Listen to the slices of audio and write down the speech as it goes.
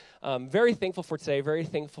Very thankful for today, very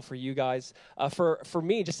thankful for you guys. For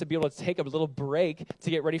me, just to be able to take a little break to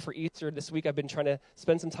get ready for Easter. This week I've been trying to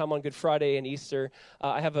spend some time on Good Friday and Easter.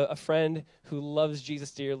 I have a friend who loves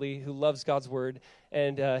Jesus dearly, who loves God's word,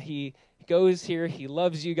 and he goes here, he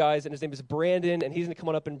loves you guys, and his name is Brandon, and he's going to come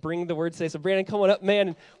on up and bring the word today. So Brandon, come on up, man.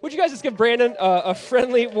 And would you guys just give Brandon a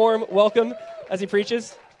friendly, warm welcome as he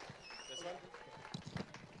preaches?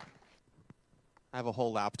 I have a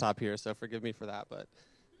whole laptop here, so forgive me for that, but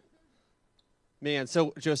man,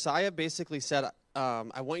 so Josiah basically said,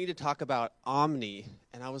 I want you to talk about Omni,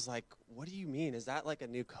 and I was like, what do you mean? Is that like a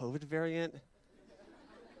new COVID variant?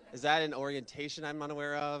 Is that an orientation I'm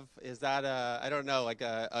unaware of? Is that, I don't know, like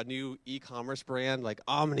a new e-commerce brand, like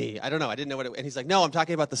Omni? I don't know, I didn't know what it was. And he's like, no, I'm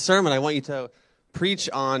talking about the sermon. I want you to preach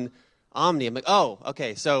on Omni. I'm like, oh,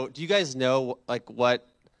 okay, so do you guys know, like, what,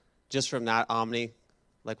 just from that Omni,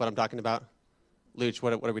 like what I'm talking about? Luch,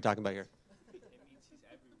 what are we talking about here? It means he's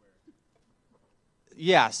everywhere.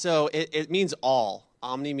 Yeah, so it means all.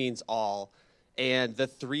 Omni means all. And the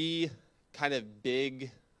three kind of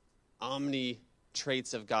big omni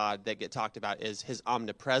traits of God that get talked about is his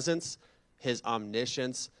omnipresence, his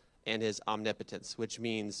omniscience, and his omnipotence, which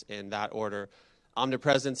means, in that order,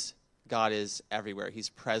 omnipresence, God is everywhere. He's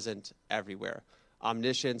present everywhere.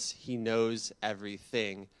 Omniscience, he knows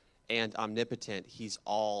everything. And omnipotent, he's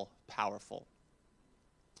all powerful.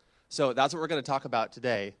 So that's what we're going to talk about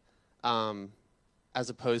today, as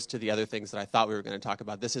opposed to the other things that I thought we were going to talk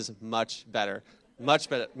about. This is much better, much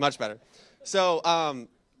better, much better. So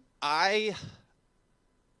I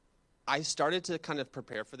started to kind of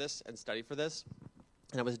prepare for this and study for this,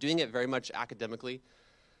 and I was doing it very much academically.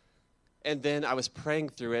 And then I was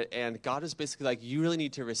praying through it, and God is basically like, you really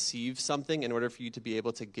need to receive something in order for you to be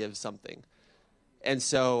able to give something. And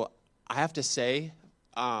so I have to say,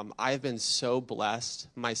 I've been so blessed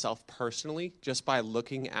myself personally just by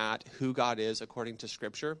looking at who God is according to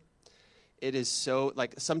Scripture. It is so,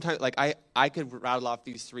 like, sometimes, like, I could rattle off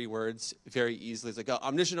these three words very easily. It's like, oh,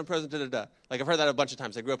 omniscient, omnipresent, da-da-da. Like, I've heard that a bunch of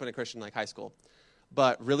times. I grew up in a Christian, like, high school.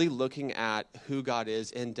 But really looking at who God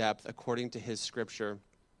is in depth according to his Scripture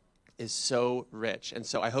is so rich. And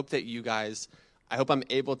so I hope that you guys, I hope I'm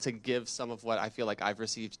able to give some of what I feel like I've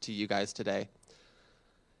received to you guys today.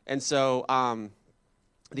 And so,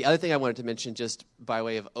 the other thing I wanted to mention just by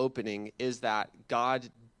way of opening is that God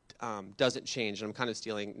doesn't change. And I'm kind of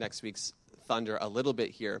stealing next week's thunder a little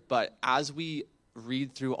bit here. But as we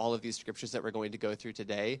read through all of these scriptures that we're going to go through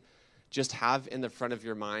today, just have in the front of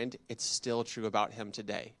your mind, it's still true about him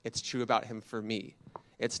today. It's true about him for me.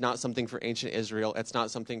 It's not something for ancient Israel. It's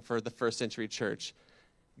not something for the first century church.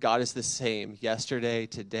 God is the same yesterday,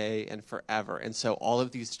 today, and forever. And so all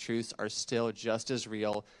of these truths are still just as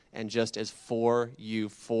real and just as for you,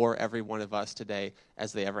 for every one of us today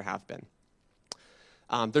as they ever have been.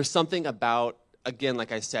 There's something about, again,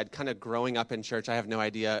 like I said, kind of growing up in church. I have no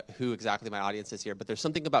idea who exactly my audience is here, but there's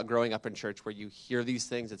something about growing up in church where you hear these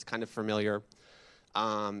things. It's kind of familiar.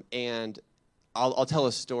 And I'll tell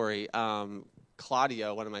a story.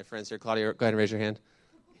 Claudio, one of my friends here. Claudio, go ahead and raise your hand.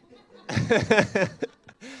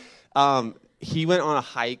 He went on a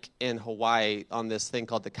hike in Hawaii on this thing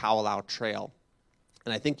called the Kawalao Trail.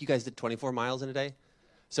 And I think you guys did 24 miles in a day.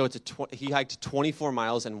 So he hiked 24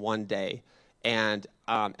 miles in one day. And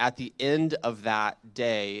at the end of that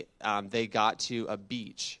day, they got to a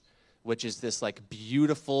beach, which is this like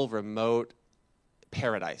beautiful remote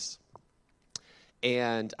paradise.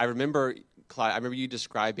 And I remember you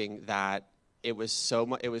describing that it was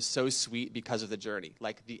so sweet because of the journey.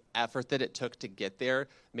 Like the effort that it took to get there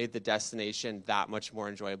made the destination that much more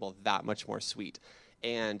enjoyable, that much more sweet.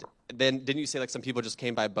 And then didn't you say like some people just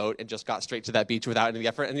came by boat and just got straight to that beach without any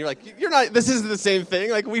effort? And you're like, this isn't the same thing.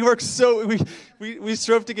 Like we worked we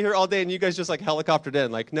strove to get here all day and you guys just like helicoptered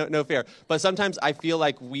in. Like no fair. But sometimes I feel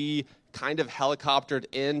like we kind of helicoptered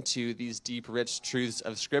into these deep, rich truths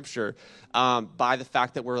of Scripture by the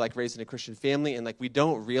fact that we're like raised in a Christian family and like we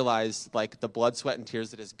don't realize like the blood, sweat, and tears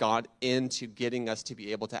that has gone into getting us to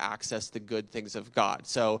be able to access the good things of God.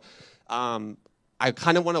 So I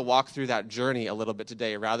kind of want to walk through that journey a little bit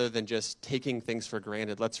today rather than just taking things for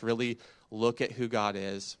granted. Let's really look at who God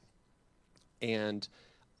is. And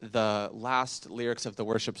the last lyrics of the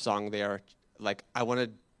worship song there, like I want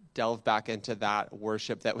to delve back into that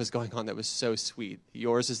worship that was going on that was so sweet.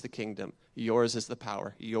 Yours is the kingdom. Yours is the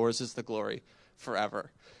power. Yours is the glory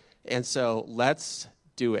forever. And so let's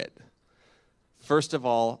do it. First of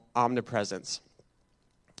all, omnipresence.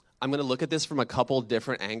 I'm going to look at this from a couple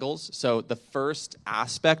different angles. So the first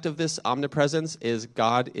aspect of this omnipresence is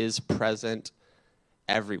God is present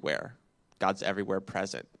everywhere. God's everywhere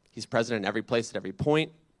present. He's present in every place at every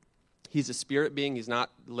point. He's a spirit being. He's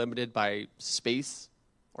not limited by space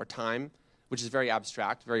or time, which is very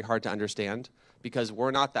abstract, very hard to understand, because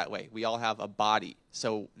we're not that way. We all have a body.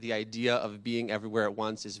 So the idea of being everywhere at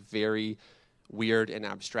once is very weird and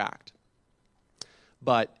abstract.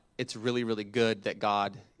 But it's really, really good that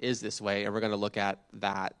God is this way, and we're going to look at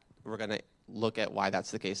that. We're going to look at why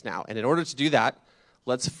that's the case now. And in order to do that,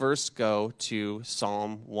 let's first go to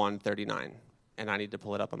Psalm 139. And I need to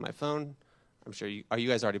pull it up on my phone. I'm sure you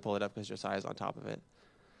guys already pulled it up because Josiah is on top of it.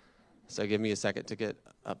 So give me a second to get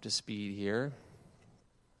up to speed here.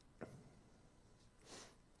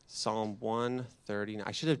 Psalm 139.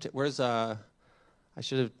 I should have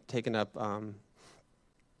taken up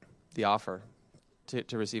the offer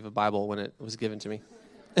to receive a Bible when it was given to me.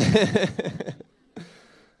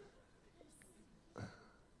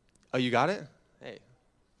 Oh, you got it? Hey,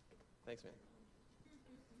 thanks, man.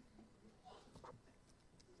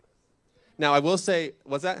 Now I will say,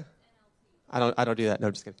 what's that? I don't do that. No,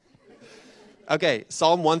 just kidding. Okay,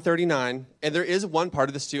 Psalm 139, and there is one part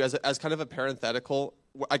of this too, as kind of a parenthetical.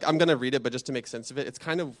 I'm going to read it, but just to make sense of it, it's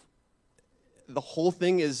kind of the whole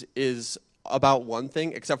thing is about one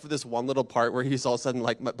thing, except for this one little part where he's all of a sudden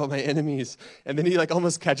like, but my enemies, and then he like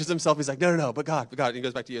almost catches himself. He's like, no, but God, and he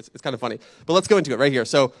goes back to you. It's kind of funny, but let's go into it right here.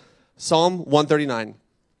 So, Psalm 139.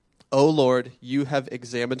 O Lord, you have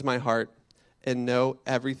examined my heart and know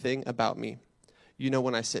everything about me. You know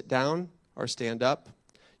when I sit down or stand up.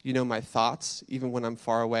 You know my thoughts, even when I'm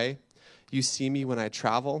far away. You see me when I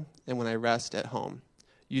travel and when I rest at home.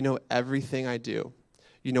 You know everything I do.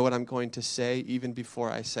 You know what I'm going to say even before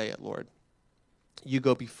I say it, Lord. You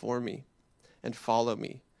go before me and follow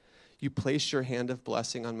me. You place your hand of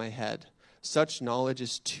blessing on my head. Such knowledge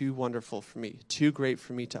is too wonderful for me, too great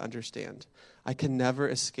for me to understand. I can never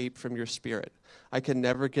escape from your spirit. I can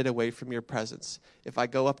never get away from your presence. If I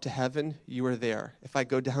go up to heaven, you are there. If I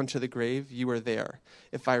go down to the grave, you are there.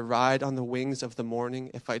 If I ride on the wings of the morning,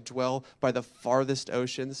 if I dwell by the farthest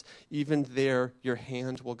oceans, even there your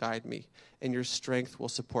hand will guide me, and your strength will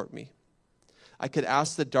support me. I could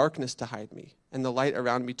ask the darkness to hide me, and the light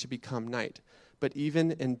around me to become night. But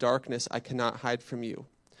even in darkness I cannot hide from you.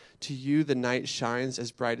 To you the night shines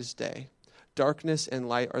as bright as day. Darkness and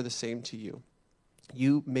light are the same to you.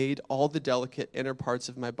 You made all the delicate inner parts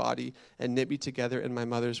of my body and knit me together in my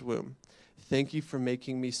mother's womb. Thank you for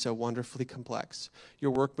making me so wonderfully complex.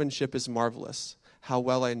 Your workmanship is marvelous. How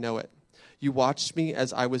well I know it. You watched me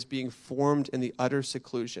as I was being formed in the utter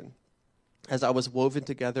seclusion, as I was woven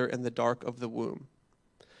together in the dark of the womb.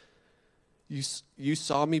 You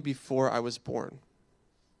saw me before I was born.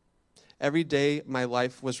 Every day my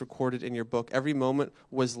life was recorded in your book. Every moment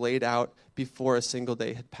was laid out before a single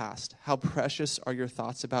day had passed. How precious are your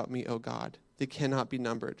thoughts about me, O God. They cannot be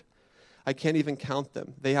numbered. I can't even count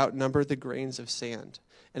them. They outnumber the grains of sand.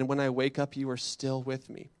 And when I wake up, you are still with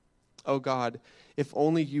me. O God, if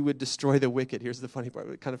only you would destroy the wicked. Here's the funny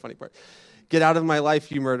part, kind of funny part. Get out of my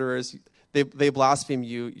life, you murderers. They blaspheme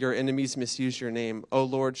you. Your enemies misuse your name. O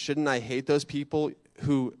Lord, shouldn't I hate those people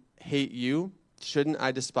who hate you? Shouldn't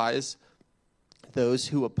I despise those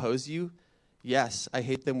who oppose you? Yes, I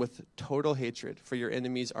hate them with total hatred, for your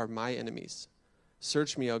enemies are my enemies.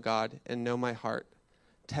 Search me, O God, and know my heart.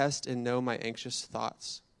 Test and know my anxious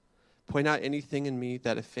thoughts. Point out anything in me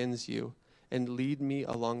that offends you, and lead me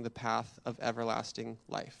along the path of everlasting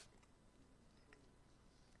life.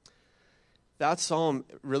 That psalm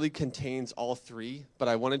really contains all three, but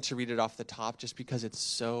I wanted to read it off the top just because it's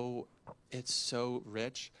so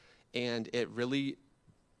rich, and it really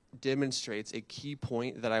demonstrates a key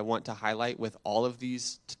point that I want to highlight with all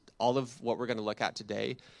of what we're going to look at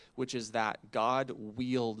today, which is that God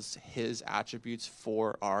wields his attributes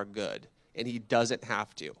for our good, and he doesn't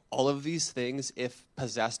have to. All of these things, if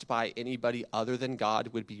possessed by anybody other than God,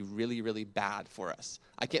 would be really, really bad for us.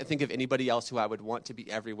 I can't think of anybody else who I would want to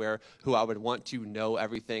be everywhere, who I would want to know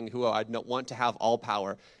everything, who I'd want to have all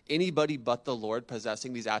power. Anybody but the Lord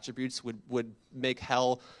possessing these attributes would make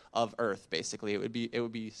hell of earth, basically. It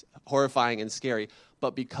would be horrifying and scary.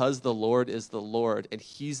 But because the Lord is the Lord and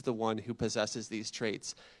he's the one who possesses these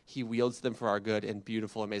traits, he wields them for our good in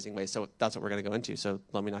beautiful, amazing ways. So that's what we're going to go into. So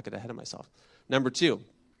let me not get ahead of myself. Number two.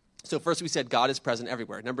 So first we said God is present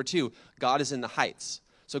everywhere. Number two, God is in the heights.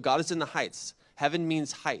 So God is in the heights. Heaven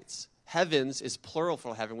means heights. Heavens is plural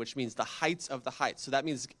for heaven, which means the heights of the heights. So that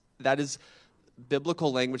means that is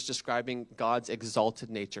biblical language describing God's exalted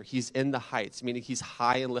nature. He's in the heights, meaning he's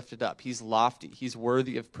high and lifted up. He's lofty. He's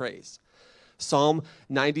worthy of praise. Psalm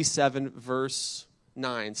 97 verse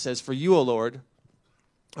 9 says, "For you, O Lord,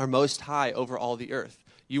 are most high over all the earth.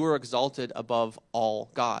 You are exalted above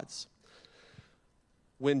all gods."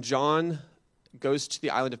 When John goes to the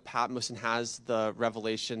island of Patmos and has the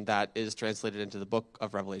revelation that is translated into the book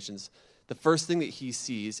of Revelations, the first thing that he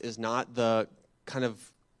sees is not the kind of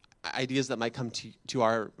ideas that might come to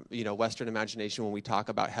our Western imagination when we talk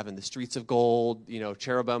about heaven, the streets of gold,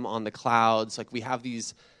 cherubim on the clouds. Like, we have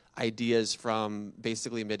these ideas from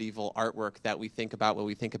basically medieval artwork that we think about when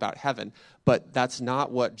we think about heaven. But that's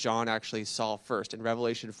not what John actually saw first. In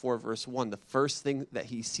Revelation 4, verse 1, the first thing that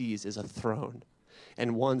he sees is a throne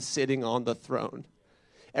and one sitting on the throne.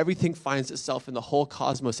 Everything finds itself in the whole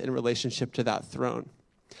cosmos in relationship to that throne.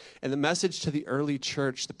 And the message to the early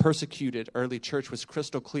church, the persecuted early church, was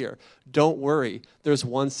crystal clear. Don't worry, there's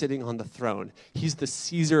one sitting on the throne. He's the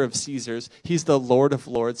Caesar of Caesars. He's the Lord of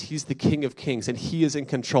Lords. He's the King of Kings, and he is in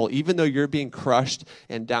control. Even though you're being crushed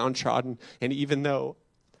and downtrodden, and even though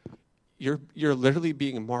you're literally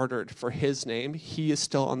being martyred for his name, he is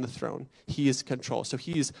still on the throne. He is in control. So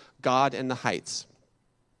he is God in the heights.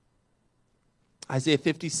 Isaiah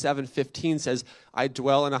 57:15 says, I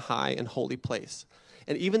dwell in a high and holy place.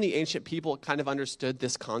 And even the ancient people kind of understood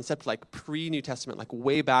this concept, like pre-New Testament, like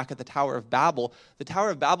way back at the Tower of Babel. The Tower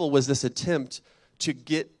of Babel was this attempt to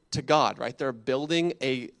get to God, right? They're building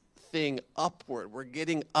a thing upward. We're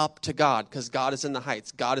getting up to God because God is in the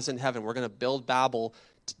heights. God is in heaven. We're going to build Babel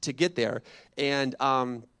to get there. And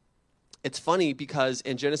it's funny because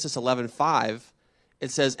in Genesis 11:5, it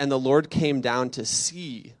says, and the Lord came down to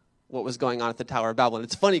see what was going on at the Tower of Babel. And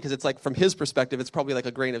it's funny because it's like, from his perspective, it's probably like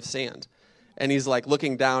a grain of sand. And he's like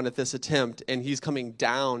looking down at this attempt, and he's coming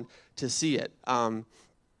down to see it,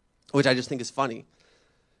 which I just think is funny.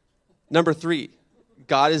 Number 3,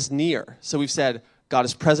 God is near. So we've said God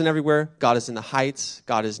is present everywhere. God is in the heights.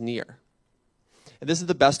 God is near. And this is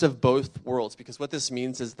the best of both worlds, because what this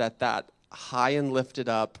means is that high and lifted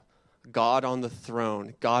up God on the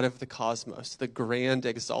throne, God of the cosmos, the grand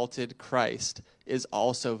exalted Christ, is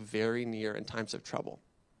also very near in times of trouble.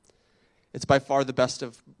 It's by far the best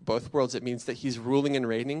of both worlds. It means that he's ruling and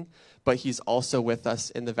reigning, but he's also with us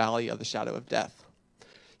in the valley of the shadow of death.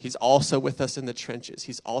 He's also with us in the trenches.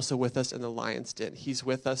 He's also with us in the lion's den. He's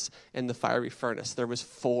with us in the fiery furnace. There was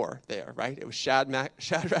 4 there, right? It was Shadrach,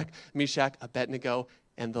 Meshach, Abednego,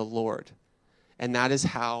 and the Lord. And that is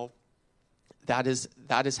how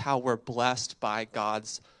we're blessed by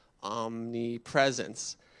God's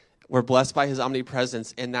omnipresence. We're blessed by his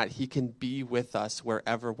omnipresence in that he can be with us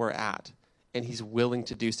wherever we're at. And he's willing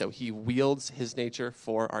to do so. He wields his nature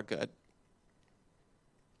for our good.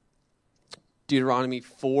 Deuteronomy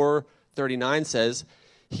 4:39 says,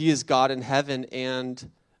 he is God in heaven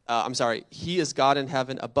he is God in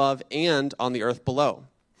heaven above and on the earth below.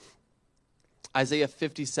 Isaiah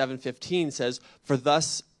 57:15 says, For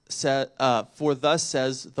thus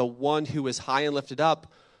says the one who is high and lifted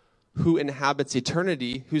up, who inhabits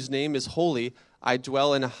eternity, whose name is holy, I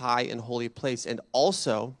dwell in a high and holy place, and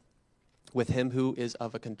also with him who is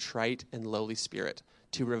of a contrite and lowly spirit,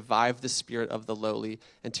 to revive the spirit of the lowly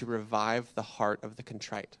and to revive the heart of the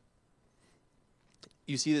contrite.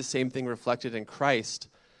 You see the same thing reflected in Christ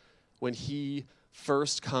when he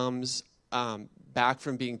first comes back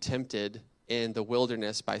from being tempted in the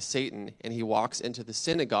wilderness by Satan, and he walks into the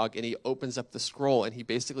synagogue and he opens up the scroll and he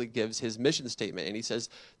basically gives his mission statement, and he says,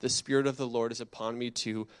 the Spirit of the Lord is upon me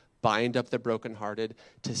to bind up the brokenhearted,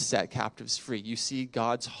 to set captives free. You see,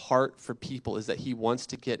 God's heart for people is that he wants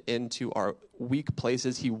to get into our weak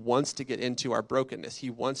places. He wants to get into our brokenness.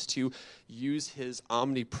 He wants to use his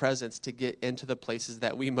omnipresence to get into the places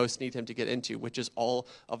that we most need him to get into, which is all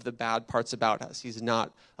of the bad parts about us. He's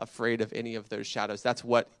not afraid of any of those shadows. That's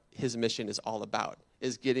what his mission is all about,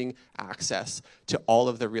 is getting access to all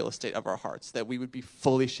of the real estate of our hearts, that we would be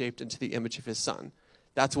fully shaped into the image of his Son.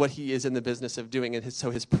 That's what he is in the business of doing. And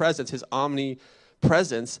so his presence, his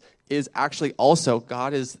omnipresence, is actually also,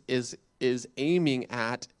 God is aiming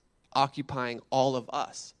at occupying all of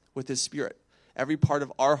us with his Spirit. Every part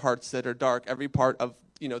of our hearts that are dark, every part of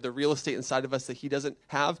the real estate inside of us that he doesn't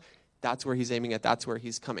have, that's where he's aiming at. That's where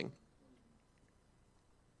he's coming.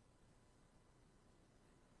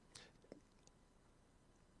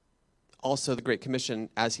 Also, the Great Commission,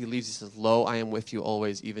 as he leaves, he says, Lo, I am with you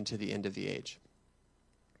always, even to the end of the age.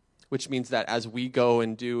 Which means that as we go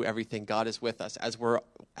and do everything, God is with us. As we're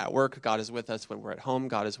at work, God is with us. When we're at home,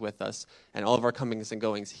 God is with us. And all of our comings and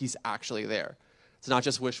goings, he's actually there. It's not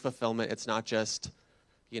just wish fulfillment. It's not just,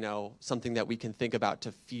 something that we can think about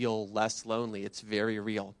to feel less lonely. It's very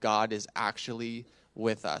real. God is actually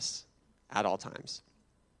with us at all times.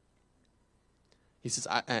 He says,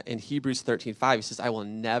 in Hebrews 13:5, he says, I will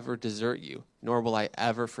never desert you, nor will I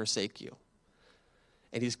ever forsake you.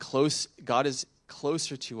 And he's close. God is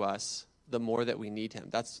closer to us the more that we need him.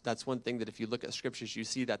 That's one thing that if you look at scriptures, you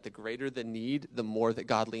see that the greater the need, the more that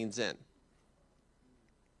God leans in.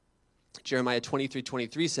 Jeremiah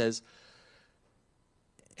 23:23 says,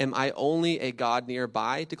 "Am I only a God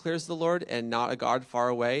nearby, declares the Lord, and not a God far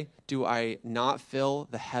away? Do I not fill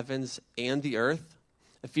the heavens and the earth?"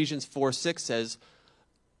 Ephesians 4:6 says,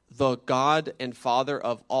 "The God and Father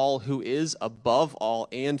of all, who is above all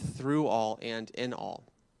and through all and in all."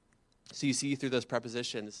 So you see through those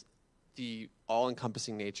prepositions the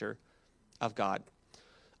all-encompassing nature of God.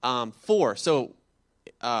 4, so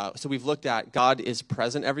we've looked at God is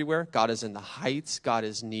present everywhere. God is in the heights. God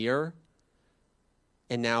is near.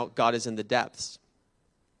 And now God is in the depths.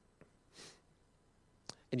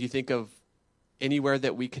 And you think of anywhere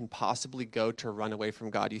that we can possibly go to run away from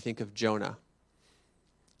God. You think of Jonah.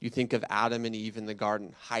 You think of Adam and Eve in the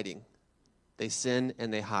garden hiding. They sin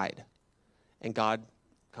and they hide. And God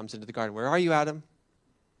comes into the garden. "Where are you, Adam?"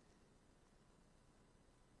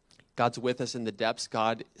 God's with us in the depths.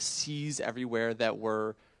 God sees everywhere that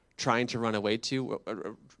we're trying to run away to,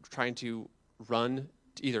 or trying to run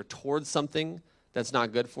either towards something that's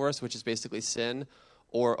not good for us, which is basically sin,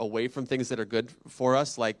 or away from things that are good for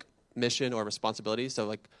us, like mission or responsibility. So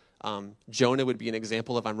like Jonah would be an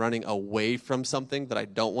example of I'm running away from something that I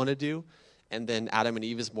don't want to do. And then Adam and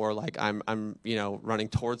Eve is more like I'm running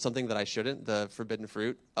towards something that I shouldn't, the forbidden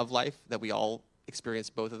fruit of life, that we all experience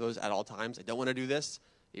both of those at all times. I don't want to do this,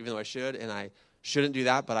 even though I should, and I shouldn't do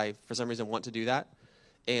that, but I, for some reason, want to do that.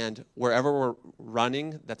 And wherever we're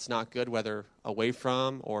running that's not good, whether away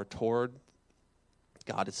from or toward,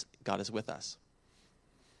 God is with us.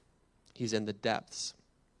 He's in the depths.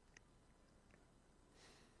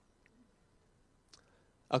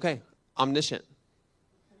 Okay, omniscient.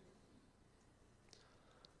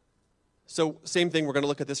 So same thing, we're going to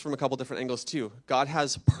look at this from a couple different angles too. God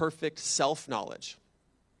has perfect self-knowledge.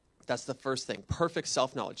 That's the first thing, perfect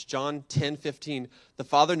self-knowledge. John 10:15, "The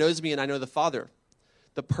Father knows me and I know the Father."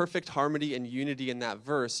 The perfect harmony and unity in that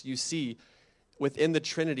verse, you see within the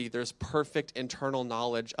Trinity, there's perfect internal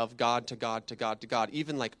knowledge of God to God to God to God.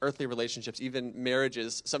 Even like earthly relationships, even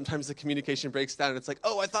marriages, sometimes the communication breaks down and it's like,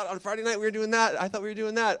 "Oh, I thought on Friday night we were doing that. I thought we were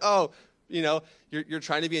doing that. Oh," you're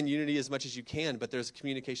trying to be in unity as much as you can, but there's a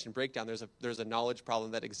communication breakdown. There's a knowledge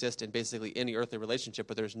problem that exists in basically any earthly relationship,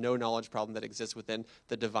 but there's no knowledge problem that exists within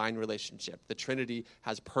the divine relationship. The Trinity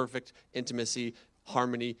has perfect intimacy,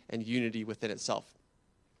 harmony, and unity within itself.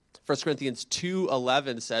 1 Corinthians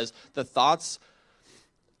 2:11 says, "The thoughts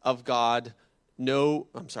of God,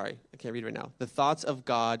 I can't read right now. The thoughts of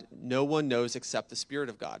God, no one knows except the Spirit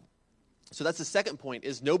of God." So that's the second point,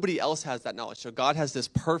 is nobody else has that knowledge. So God has this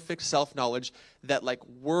perfect self-knowledge that like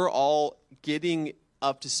we're all getting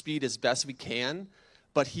up to speed as best we can,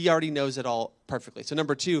 but he already knows it all perfectly. So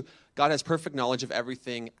number 2, God has perfect knowledge of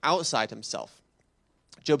everything outside himself.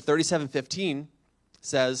 Job 37:15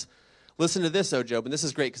 says, "Listen to this, O Job." And this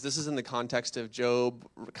is great because this is in the context of Job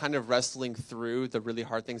kind of wrestling through the really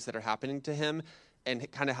hard things that are happening to him and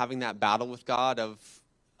kind of having that battle with God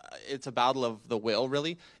it's a battle of the will,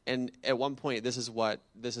 really. And at one point, this is what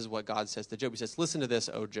God says to Job. He says, "Listen to this,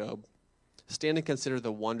 O Job. Stand and consider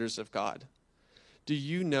the wonders of God. Do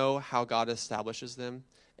you know how God establishes them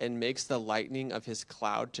and makes the lightning of his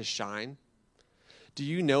cloud to shine? Do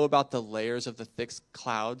you know about the layers of the thick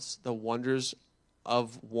clouds, the wonders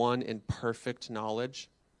of one in perfect knowledge,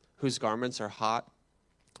 whose garments are hot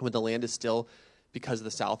when the land is still because of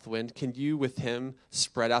the south wind? Can you with him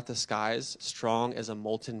spread out the skies, strong as a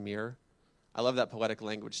molten mirror?" I love that poetic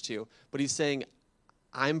language too. But he's saying,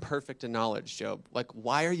 I'm perfect in knowledge, Job. Like,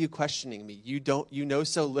 why are you questioning me? You know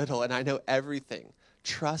so little and I know everything.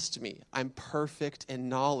 Trust me. I'm perfect in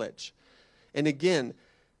knowledge. And again,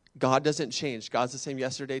 God doesn't change. God's the same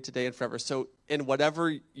yesterday, today, and forever. So in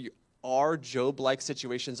whatever our Job-like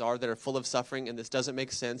situations are that are full of suffering and this doesn't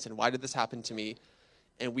make sense and why did this happen to me?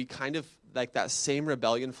 And we kind of, like that same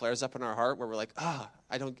rebellion flares up in our heart where we're like,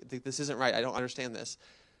 I don't think this isn't right. I don't understand this.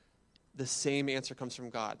 The same answer comes from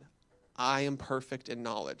God. I am perfect in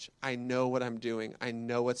knowledge. I know what I'm doing. I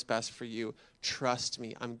know what's best for you. Trust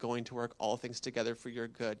me. I'm going to work all things together for your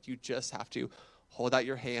good. You just have to hold out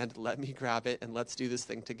your hand, let me grab it, and let's do this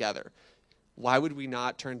thing together. Why would we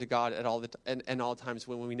not turn to God at all times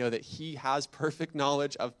when we know that he has perfect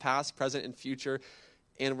knowledge of past, present, and future?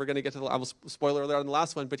 And we're going to get to I will spoiler alert on the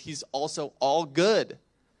last one, but he's also all good.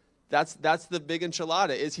 That's the big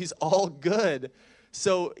enchilada, is he's all good.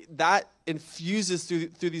 So that infuses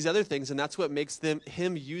through these other things, and that's what makes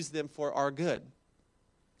him use them for our good.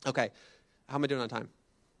 Okay, how am I doing on time?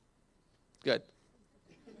 Good.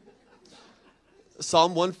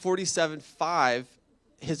 Psalm 147:5,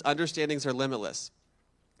 his understandings are limitless.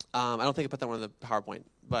 I don't think I put that one on the PowerPoint,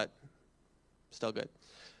 but still good.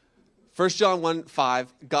 1 John 1:5,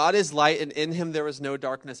 God is light, and in him there is no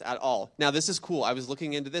darkness at all. Now, this is cool. I was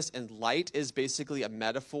looking into this, and light is basically a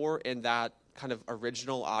metaphor in that kind of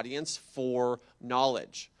original audience for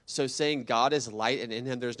knowledge. So saying God is light, and in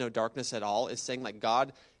him there's no darkness at all is saying like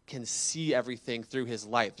God can see everything through his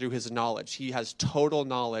light, through his knowledge. He has total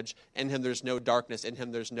knowledge. In him there's no darkness. In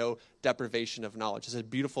him there's no deprivation of knowledge. It's a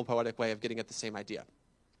beautiful poetic way of getting at the same idea.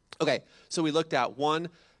 Okay, so we looked at 1,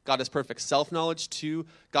 God has perfect self-knowledge. 2,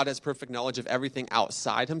 God has perfect knowledge of everything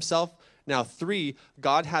outside himself. Now 3,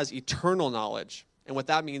 God has eternal knowledge. And what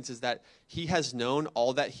that means is that he has known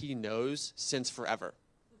all that he knows since forever.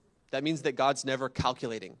 That means that God's never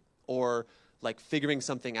calculating or like figuring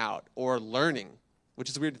something out or learning, which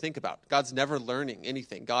is weird to think about. God's never learning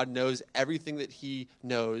anything. God knows everything that he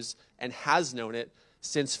knows and has known it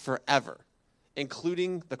since forever,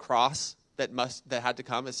 including the cross that had to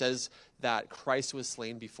come. It says that Christ was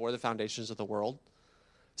slain before the foundations of the world.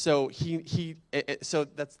 So so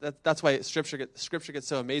that's why scripture gets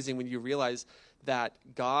so amazing when you realize that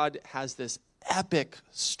God has this epic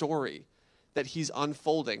story that he's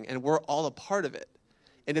unfolding, and we're all a part of it.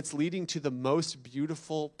 And it's leading to the most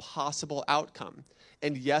beautiful possible outcome.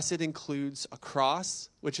 And yes, it includes a cross,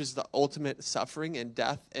 which is the ultimate suffering and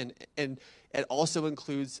death. And it also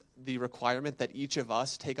includes the requirement that each of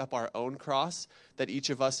us take up our own cross, that each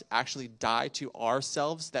of us actually die to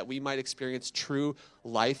ourselves, that we might experience true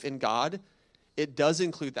life in God. It does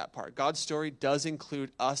include that part. God's story does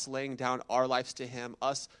include us laying down our lives to him,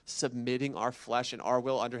 us submitting our flesh and our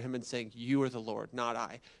will under him and saying, you are the Lord, not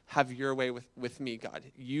I. Have your way with me, God.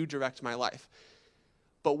 You direct my life.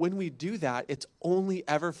 But when we do that, it's only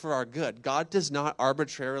ever for our good. God does not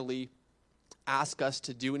arbitrarily ask us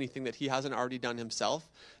to do anything that he hasn't already done himself.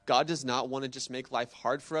 God does not want to just make life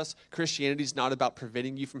hard for us. Christianity is not about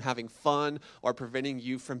preventing you from having fun or preventing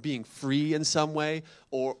you from being free in some way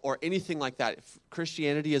or anything like that.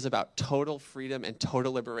 Christianity is about total freedom and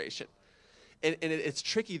total liberation. And it's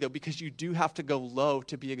tricky, though, because you do have to go low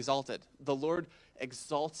to be exalted. The Lord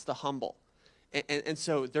exalts the humble. And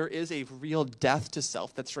so there is a real death to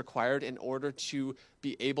self that's required in order to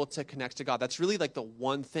be able to connect to God. That's really like the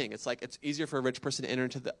one thing. It's like it's easier for a rich person to enter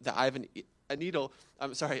into the eye of a needle.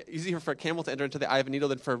 Easier for a camel to enter into the eye of a needle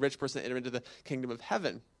than for a rich person to enter into the kingdom of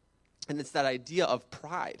heaven. And it's that idea of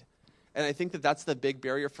pride. And I think that that's the big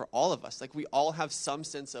barrier for all of us. Like we all have some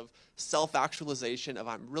sense of self-actualization of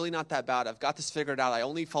I'm really not that bad. I've got this figured out. I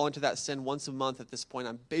only fall into that sin once a month at this point.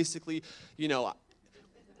 I'm basically,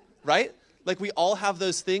 right? Like we all have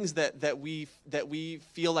those things that we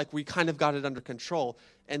feel like we kind of got it under control.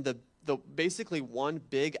 And the basically one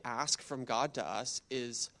big ask from God to us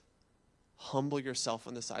is humble yourself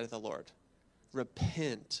on the side of the Lord.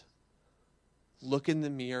 Repent. Look in the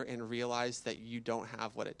mirror and realize that you don't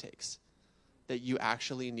have what it takes. That you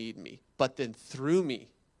actually need me. But then through me,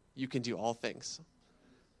 you can do all things.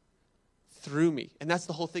 Through me. And that's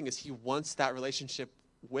the whole thing is he wants that relationship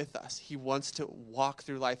with us. He wants to walk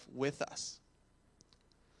through life with us.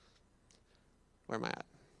 Where am I at?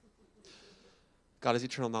 God has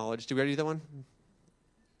eternal knowledge. Did we already do that one?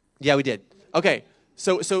 Yeah, we did. Okay,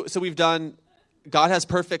 so we've done God has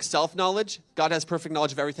perfect self-knowledge. God has perfect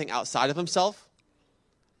knowledge of everything outside of himself.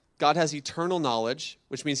 God has eternal knowledge,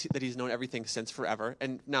 which means that he's known everything since forever.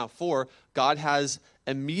 And now 4, God has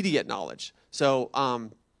immediate knowledge. So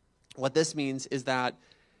what this means is that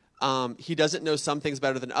he doesn't know some things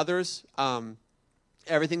better than others.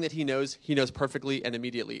 Everything that he knows perfectly and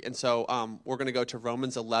immediately. And so we're going to go to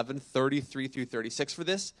Romans 11:33 through 36 for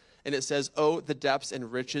this. And it says, oh, the depths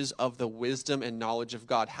and riches of the wisdom and knowledge of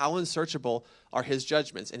God. How unsearchable are his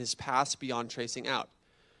judgments and his paths beyond tracing out.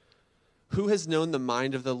 Who has known the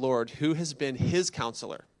mind of the Lord? Who has been his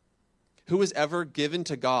counselor? Who has ever given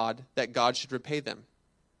to God that God should repay them?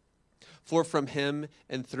 For from him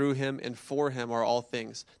and through him and for him are all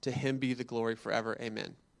things. To him be the glory forever.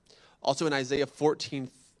 Amen. Also in Isaiah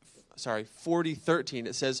 40:13,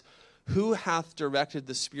 it says, who hath directed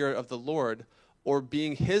the Spirit of the Lord, or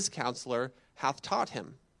being his counselor, hath taught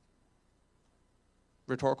him?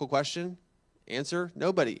 Rhetorical question. Answer,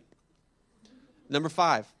 nobody. Number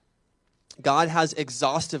 5, God has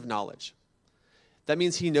exhaustive knowledge. That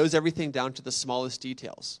means he knows everything down to the smallest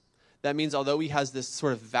details. That means although he has this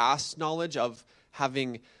sort of vast knowledge of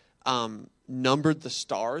having numbered the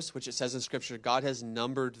stars, which it says in Scripture, God has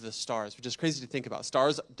numbered the stars, which is crazy to think about.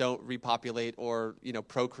 Stars don't repopulate or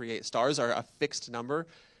procreate. Stars are a fixed number,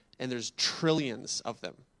 and there's trillions of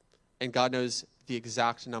them. And God knows the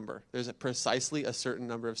exact number. There's precisely a certain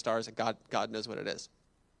number of stars, and God knows what it is.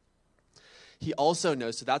 He also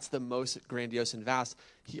knows, so that's the most grandiose and vast,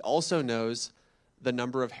 he also knows the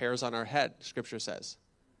number of hairs on our head, Scripture says,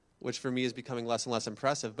 which for me is becoming less and less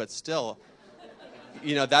impressive, but still,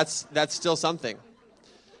 that's still something.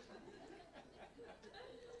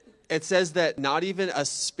 It says that not even a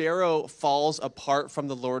sparrow falls apart from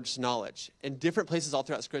the Lord's knowledge. In different places all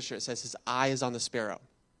throughout Scripture, it says his eye is on the sparrow.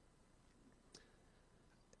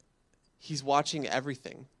 He's watching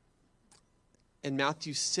everything. In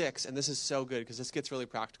Matthew 6, and this is so good because this gets really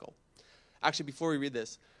practical. Actually, before we read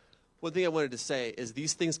this, one thing I wanted to say is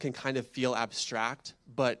these things can kind of feel abstract,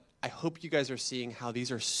 but I hope you guys are seeing how these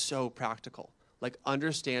are so practical. Like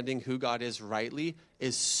understanding who God is rightly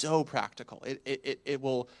is so practical.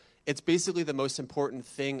 It's basically the most important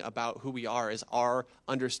thing about who we are is our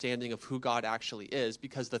understanding of who God actually is,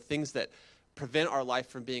 because the things that prevent our life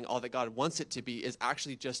from being all that God wants it to be is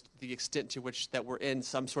actually just the extent to which that we're in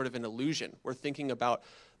some sort of an illusion. We're thinking about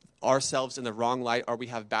ourselves in the wrong light, or we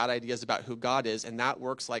have bad ideas about who God is, and that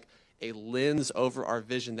works like a lens over our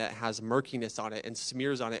vision that has murkiness on it and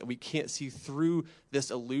smears on it, and we can't see through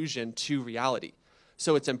this illusion to reality.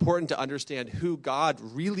 So it's important to understand who God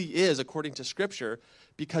really is according to Scripture,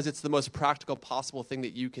 because it's the most practical possible thing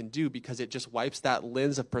that you can do, because it just wipes that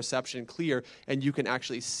lens of perception clear, and you can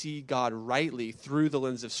actually see God rightly through the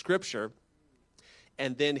lens of Scripture.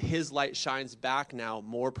 And then his light shines back now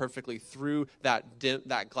more perfectly through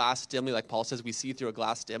that glass dimly, like Paul says, we see through a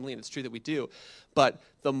glass dimly, and it's true that we do. But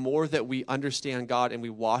the more that we understand God and we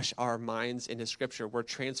wash our minds in his Scripture, we're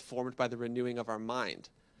transformed by the renewing of our mind.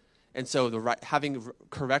 And so having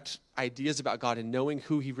correct ideas about God and knowing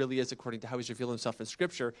who he really is according to how he's revealed himself in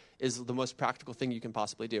Scripture is the most practical thing you can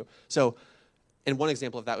possibly do. So, and one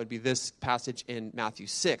example of that would be this passage in Matthew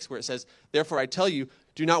 6, where it says, "Therefore I tell you,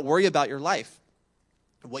 do not worry about your life,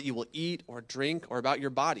 what you will eat or drink, or about your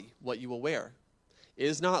body, what you will wear.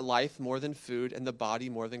 Is not life more than food, and the body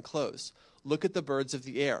more than clothes? Look at the birds of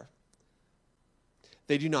the air.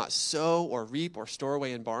 They do not sow or reap or store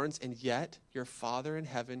away in barns, and yet your Father in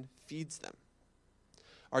heaven feeds them.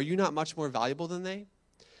 Are you not much more valuable than they?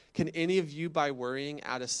 Can any of you, by worrying,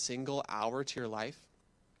 add a single hour to your life?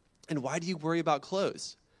 And why do you worry about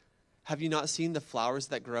clothes? Have you not seen the flowers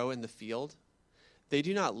that grow in the field? They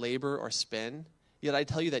do not labor or spin. Yet I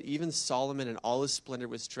tell you that even Solomon in all his splendor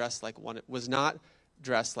was not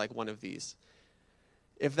dressed like one of these.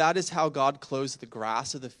 If that is how God clothes the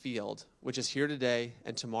grass of the field, which is here today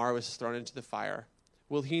and tomorrow is thrown into the fire,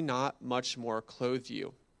 will he not much more clothe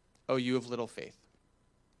you, O you of little faith?"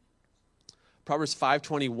 Proverbs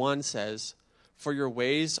 5:21 says, "For your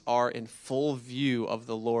ways are in full view of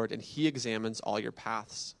the Lord, and he examines all your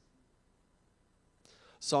paths."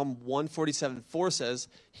 Psalm 147:4 says,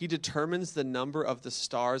 "He determines the number of the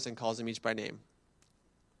stars and calls them each by name."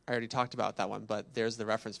 I already talked about that one, but there's the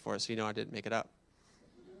reference for it, so you know I didn't make it up.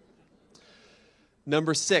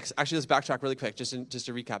 Number 6, actually, let's backtrack really quick, just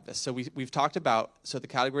to recap this. So we've talked about, so the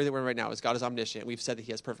category that we're in right now is God is omniscient. We've said that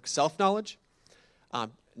he has perfect self-knowledge,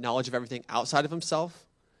 knowledge of everything outside of himself,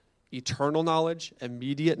 eternal knowledge,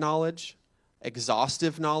 immediate knowledge,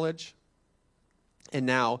 exhaustive knowledge, and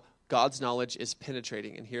now God's knowledge is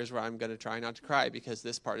penetrating. And here's where I'm going to try not to cry, because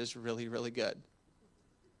this part is really, really good.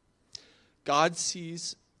 God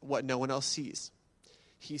sees what no one else sees.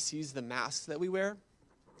 He sees the masks that we wear.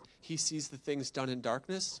 He sees the things done in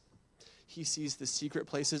darkness. He sees the secret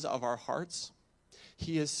places of our hearts.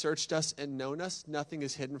 He has searched us and known us. Nothing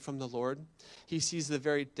is hidden from the Lord. He sees the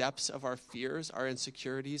very depths of our fears, our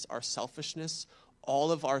insecurities, our selfishness,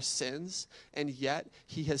 all of our sins, and yet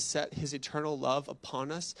he has set his eternal love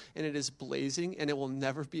upon us, and it is blazing, and it will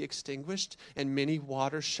never be extinguished, and many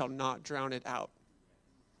waters shall not drown it out.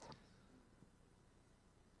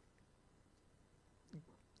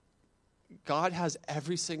 God has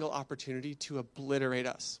every single opportunity to obliterate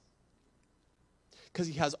us, because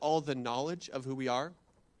he has all the knowledge of who we are,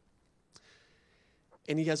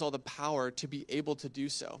 and he has all the power to be able to do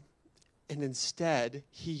so. And instead,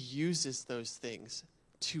 he uses those things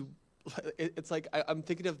to, it's like, I'm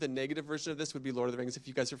thinking of the negative version of this would be Lord of the Rings. If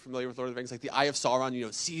you guys are familiar with Lord of the Rings, like the Eye of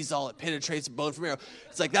Sauron, sees all, it penetrates bone from marrow.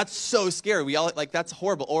 It's like, that's so scary. We all, like, that's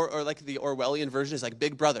horrible. Or like the Orwellian version is like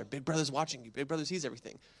Big Brother. Big Brother's watching you. Big Brother sees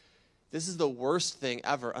everything. This is the worst thing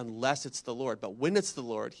ever unless it's the Lord. But when it's the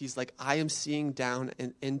Lord, he's like, I am seeing down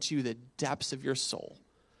into the depths of your soul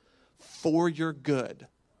for your good.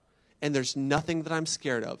 And there's nothing that I'm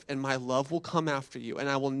scared of. And my love will come after you. And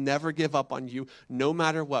I will never give up on you no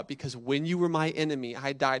matter what. Because when you were my enemy,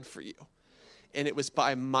 I died for you. And it was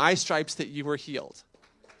by my stripes that you were healed.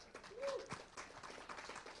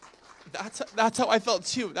 That's how I felt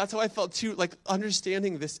too. That's how I felt too. Like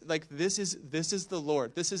understanding this, like this is the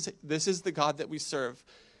Lord. This is the God that we serve.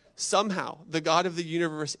 Somehow, the God of the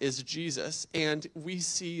universe is Jesus, and we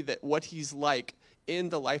see that what he's like in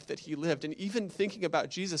the life that he lived. And even thinking about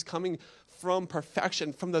Jesus coming from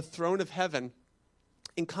perfection, from the throne of heaven,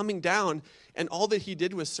 and coming down, and all that he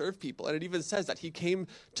did was serve people. And it even says that he came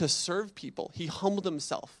to serve people. He humbled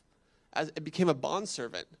himself, as it became a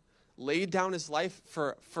bondservant, laid down his life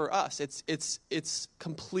for us. It's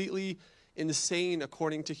completely insane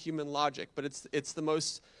according to human logic, but it's the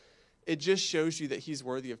most. It just shows you that he's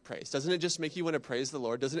worthy of praise. Doesn't it just make you want to praise the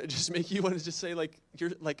Lord? Doesn't it just make you want to just say, like, you're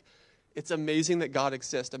like, it's amazing that God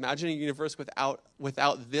exists. Imagine a universe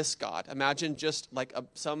without this God. Imagine just like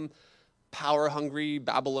some power-hungry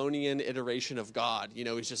Babylonian iteration of God. You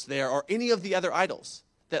know, he's just there. Or any of the other idols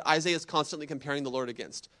that Isaiah is constantly comparing the Lord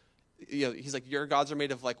against. You know, he's like, your gods are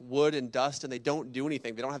made of like wood and dust, and they don't do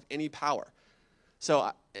anything. They don't have any power.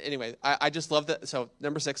 So anyway, I just love that. So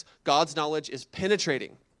number 6, God's knowledge is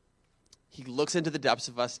penetrating. He looks into the depths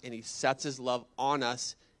of us, and he sets his love on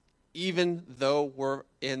us, even though we're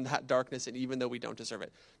in that darkness and even though we don't deserve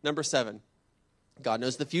it. Number 7, God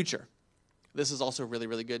knows the future. This is also really,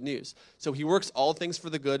 really good news. So he works all things for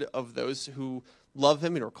the good of those who love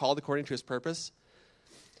him and are called according to his purpose.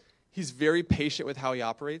 He's very patient with how he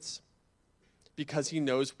operates because he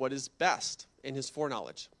knows what is best in his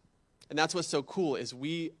foreknowledge. And that's what's so cool is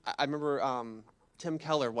I remember Tim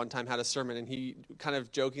Keller one time had a sermon, and he kind of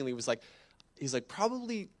jokingly was like, he's like,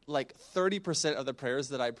 probably like 30% of the prayers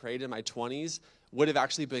that I prayed in my 20s would have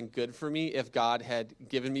actually been good for me if God had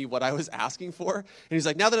given me what I was asking for. And he's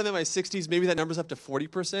like, now that I'm in my 60s, maybe that number's up to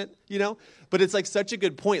 40%, you know? But it's like such a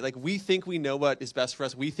good point. Like we think we know what is best for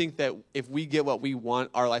us. We think that if we get what we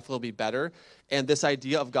want, our life will be better. And this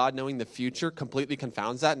idea of God knowing the future completely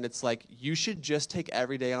confounds that. And it's like, you should just take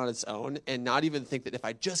every day on its own and not even think that if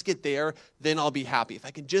I just get there, then I'll be happy. If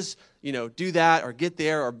I can just, do that or get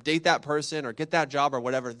there or date that person or get that job or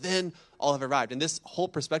whatever, then I'll have arrived. And this whole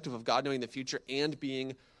perspective of God knowing the future and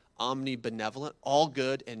being omnibenevolent, all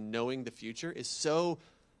good and knowing the future is so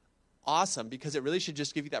awesome because it really should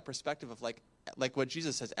just give you that perspective of like what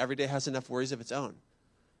Jesus says, every day has enough worries of its own.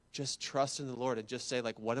 Just trust in the Lord and just say,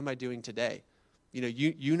 like, what am I doing today?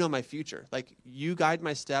 You know my future. Like, you guide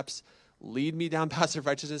my steps. Lead me down paths of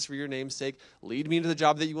righteousness for your name's sake. Lead me into the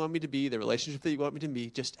job that you want me to be, the relationship that you want me to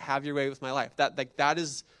be. Just have your way with my life. That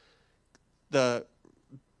is the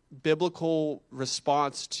biblical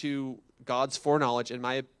response to God's foreknowledge, in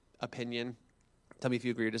my opinion. Tell me if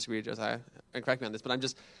you agree or disagree, Josiah, and correct me on this. But I'm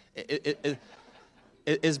just it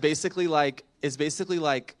is basically like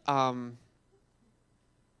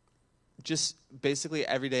just basically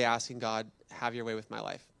every day asking God, have your way with my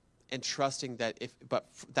life, and trusting that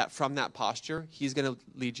that from that posture, he's going to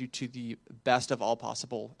lead you to the best of all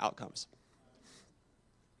possible outcomes.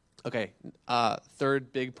 Okay,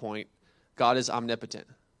 third big point, God is omnipotent.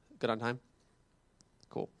 Good on time?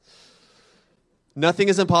 Cool. Nothing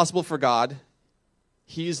is impossible for God.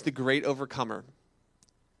 He is the great overcomer.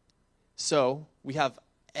 So we have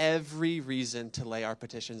every reason to lay our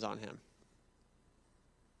petitions on him.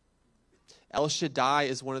 El Shaddai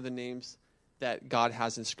is one of the names that God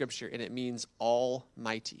has in Scripture, and it means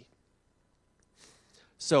almighty.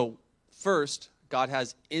 So, first, God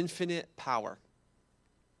has infinite power.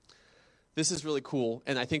 This is really cool,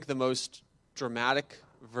 and I think the most dramatic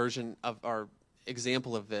version of our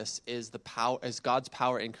example of this is God's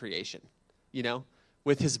power in creation.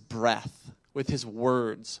 With his breath, with his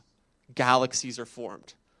words, galaxies are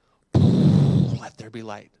formed. Let there be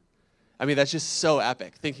light. I mean, that's just so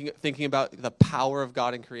epic, thinking about the power of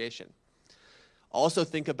God in creation. Also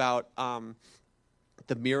think about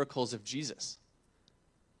the miracles of Jesus.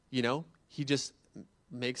 He just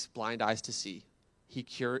makes blind eyes to see. He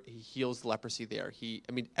heals leprosy there.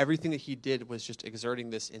 Everything that he did was just exerting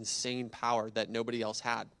this insane power that nobody else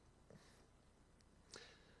had.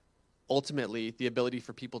 Ultimately, the ability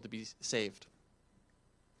for people to be saved.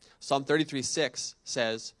 Psalm 33:6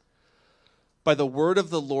 says, by the word of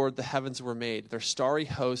the Lord the heavens were made, their starry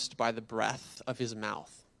host by the breath of his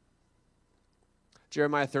mouth.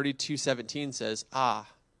 Jeremiah 32:17 says,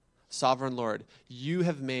 sovereign Lord, you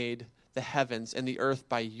have made the heavens and the earth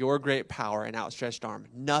by your great power and outstretched arm.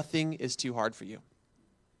 Nothing is too hard for you.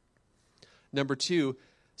 Number 2,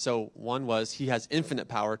 so one was he has infinite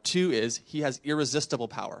power. 2 is he has irresistible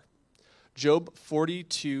power. Job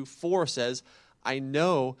 42:4 says, I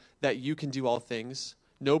know that you can do all things.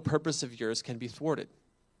 No purpose of yours can be thwarted.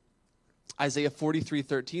 Isaiah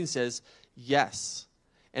 43:13 says, yes,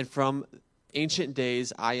 and from ancient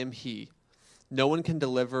days I am he. No one can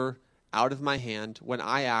deliver out of my hand. When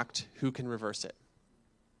I act, who can reverse it?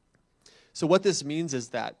 So what this means is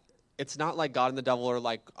that it's not like God and the devil are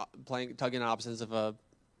like tugging on opposites of a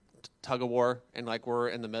tug of war, and like we're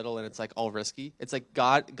in the middle and it's like all risky. It's like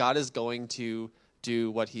God is going to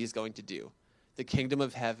do what he's going to do. The kingdom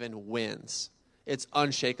of heaven wins. It's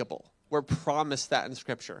unshakable. We're promised that in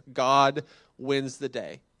Scripture. God wins the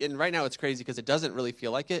day. And right now it's crazy because it doesn't really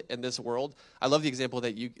feel like it in this world. I love the example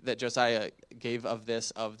that Josiah gave of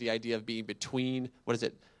the idea of being between, what is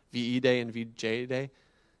it, VE Day and VJ Day?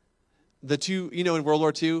 The two, in World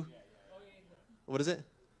War II? What is it?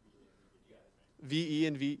 VE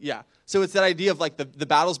and V, yeah. So it's that idea of like the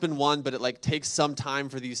battle's been won, but it like takes some time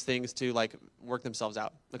for these things to like work themselves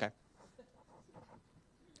out. Okay.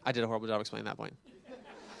 I did a horrible job explaining that point.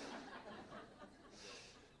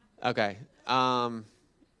 Okay.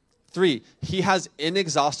 3, he has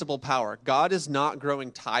inexhaustible power. God is not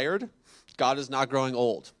growing tired. God is not growing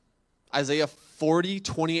old. Isaiah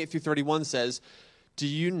 40:28-31 says, do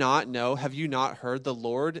you not know, have you not heard, the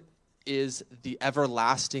Lord is the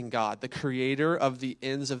everlasting God, the creator of the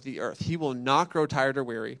ends of the earth. He will not grow tired or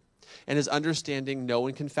weary, and his understanding no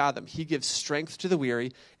one can fathom. He gives strength to the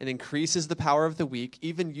weary and increases the power of the weak.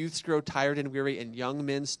 Even youths grow tired and weary, and young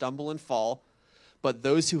men stumble and fall. But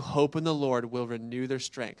those who hope in the Lord will renew their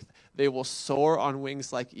strength. They will soar on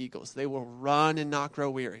wings like eagles. They will run and not grow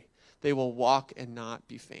weary. They will walk and not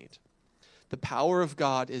be faint. The power of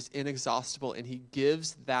God is inexhaustible, and he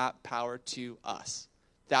gives that power to us.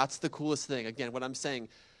 That's the coolest thing. Again, what I'm saying,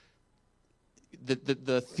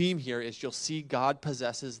 the theme here is you'll see God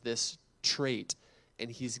possesses this trait,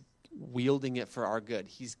 and he's wielding it for our good.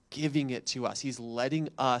 He's giving it to us. He's letting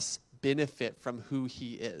us benefit from who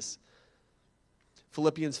he is.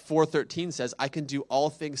 Philippians 4:13 says, I can do all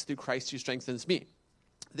things through Christ who strengthens me.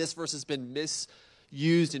 This verse has been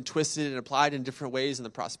misused and twisted and applied in different ways in the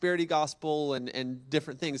prosperity gospel and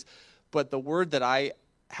different things. But the word that I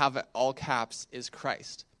have at all caps is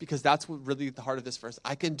Christ, because that's what really the heart of this verse.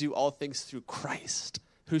 I can do all things through Christ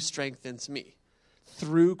who strengthens me.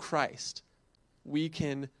 Through Christ, we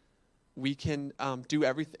can do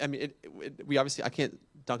everything. I mean, we obviously, I can't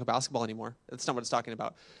dunk a basketball anymore. That's not what it's talking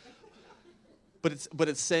about. But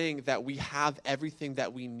it's saying that we have everything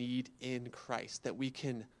that we need in Christ, that we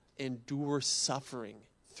can endure suffering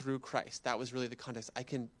through Christ. That was really the context. I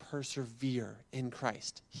can persevere in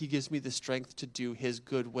Christ. He gives me the strength to do his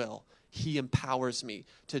good will. He empowers me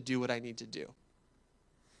to do what I need to do.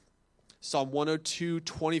 Psalm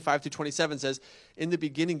 102:25-27 says, in the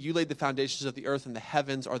beginning you laid the foundations of the earth, and the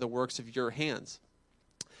heavens are the works of your hands.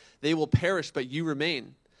 They will perish, but you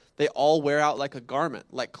remain. They all wear out like a garment.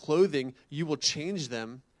 Like clothing, you will change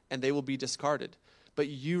them, and they will be discarded. But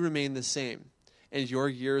you remain the same, and your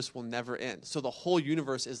years will never end. So the whole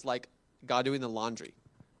universe is like God doing the laundry.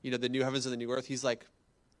 The new heavens and the new earth, he's like,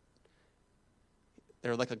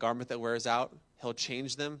 they're like a garment that wears out. He'll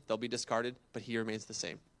change them. They'll be discarded, but he remains the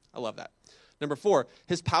same. I love that. Number 4,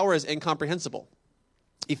 his power is incomprehensible.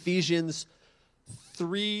 Ephesians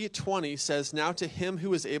 3:20 says, now to him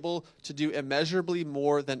who is able to do immeasurably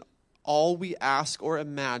more than all we ask or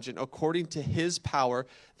imagine, according to his power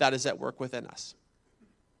that is at work within us.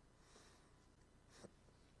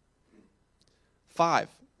 5,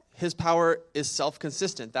 his power is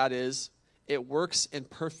self-consistent. That is, it works in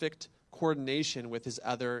perfect coordination with his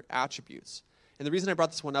other attributes. And the reason I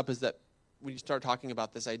brought this one up is that when you start talking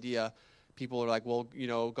about this idea, people are like, well,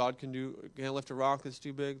 God can't lift a rock that's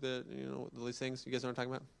too big, these things. You guys know what I'm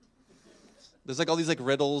talking about? There's like all these like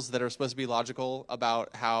riddles that are supposed to be logical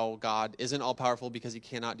about how God isn't all-powerful because he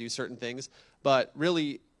cannot do certain things. But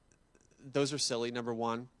really, those are silly, number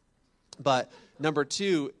 1. But number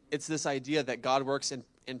 2, it's this idea that God works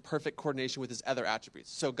in perfect coordination with his other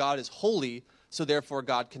attributes. So God is holy, so therefore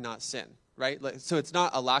God cannot sin, right? So it's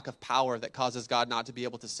not a lack of power that causes God not to be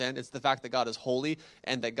able to sin. It's the fact that God is holy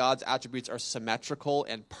and that God's attributes are symmetrical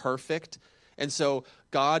and perfect. And so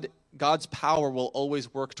God's power will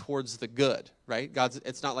always work towards the good, right?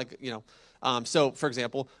 It's not like, so for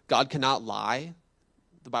example, God cannot lie.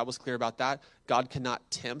 The Bible's clear about that. God cannot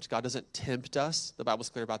tempt. God doesn't tempt us. The Bible's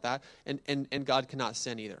clear about that. And God cannot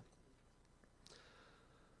sin either.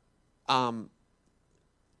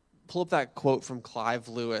 Pull up that quote from Clive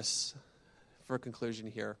Lewis for a conclusion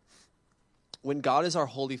here. When God is our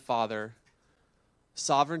Holy Father,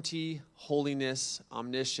 sovereignty, holiness,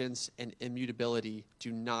 omniscience, and immutability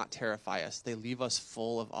do not terrify us. They leave us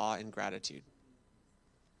full of awe and gratitude.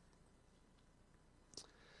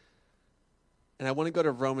 And I want to go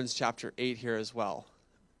to Romans chapter 8 here as well.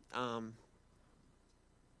 I'll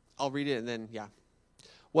read it and then,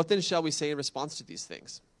 What then shall we say in response to these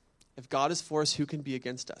things? If God is for us, who can be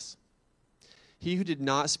against us? He who did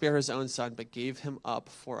not spare his own son, but gave him up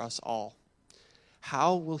for us all,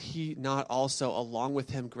 how will he not also, along with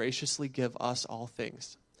him, graciously give us all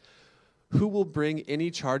things? Who will bring any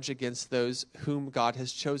charge against those whom God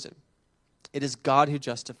has chosen? It is God who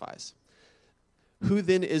justifies. Who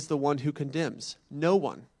then is the one who condemns? No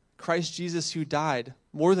one. Christ Jesus, who died,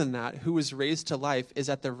 more than that, who was raised to life, is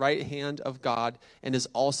at the right hand of God and is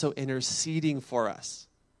also interceding for us.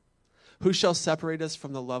 Who shall separate us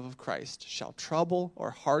from the love of Christ? Shall trouble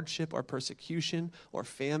or hardship or persecution or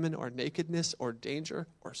famine or nakedness or danger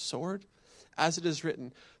or sword? As it is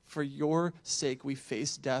written, for your sake we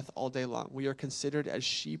face death all day long. We are considered as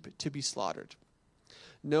sheep to be slaughtered.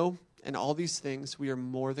 No, in all these things we are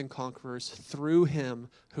more than conquerors through him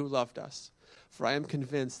who loved us. For I am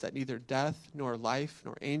convinced that neither death, nor life,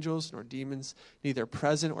 nor angels, nor demons, neither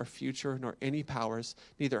present or future, nor any powers,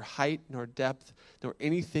 neither height, nor depth, nor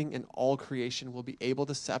anything in all creation will be able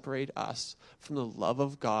to separate us from the love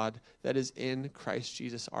of God that is in Christ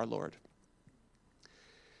Jesus our Lord.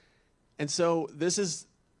 And so this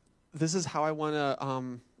is how I want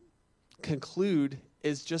to conclude,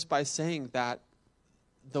 is just by saying that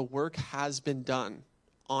the work has been done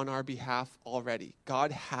on our behalf already.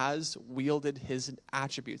 God has wielded his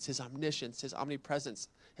attributes, his omniscience, his omnipresence,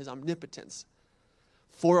 his omnipotence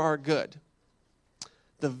for our good.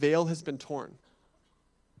 The veil has been torn.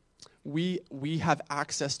 We have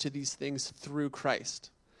access to these things through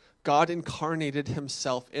Christ. God incarnated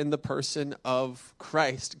himself in the person of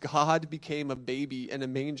Christ. God became a baby in a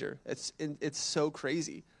manger. It's so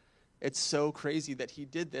crazy. It's so crazy that he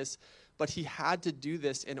did this, but he had to do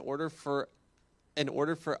this in order for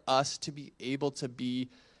us to be able to be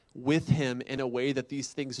with him in a way that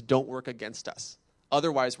these things don't work against us.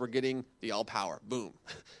 Otherwise, we're getting the all power, boom.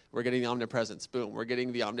 We're getting the omnipresence, boom. We're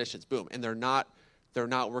getting the omniscience, boom. And they're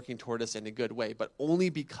not working toward us in a good way, but only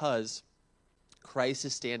because Christ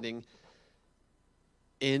is standing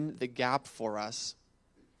in the gap for us,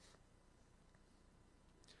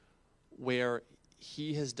 where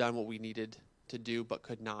he has done what we needed to do but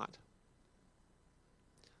could not.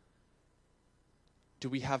 Do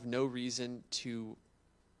we have no reason to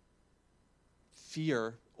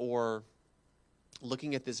fear? Or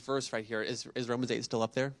looking at this verse right here, is Romans 8 still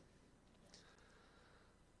up there?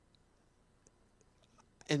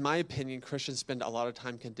 In my opinion, Christians spend a lot of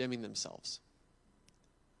time condemning themselves.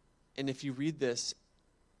 And if you read this,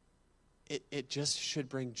 it just should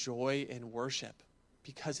bring joy and worship,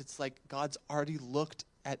 because it's like God's already looked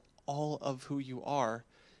at all of who you are,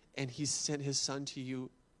 and he sent his son to you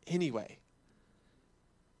anyway.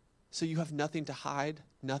 So you have nothing to hide,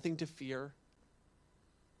 nothing to fear.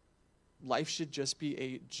 Life should just be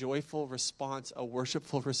a joyful response, a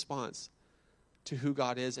worshipful response to who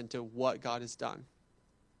God is and to what God has done.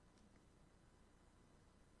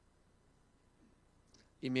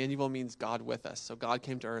 Emmanuel means God with us. So God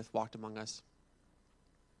came to earth, walked among us.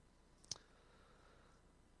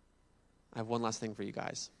 I have one last thing for you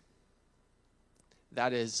guys.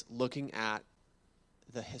 That is looking at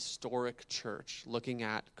the historic church, looking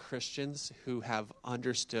at Christians who have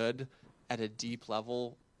understood at a deep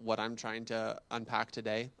level what I'm trying to unpack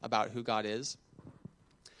today about who God is.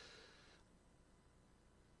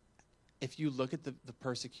 If you look at the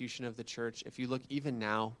persecution of the church, if you look even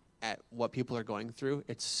now at what people are going through,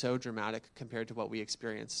 it's so dramatic compared to what we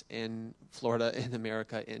experience in Florida, in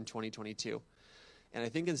America in 2022. And I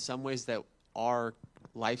think in some ways that our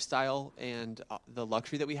lifestyle and the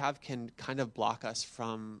luxury that we have can kind of block us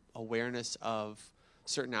from awareness of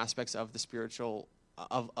certain aspects of the spiritual,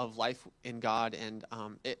 of life in God. And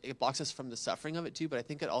it blocks us from the suffering of it too. But I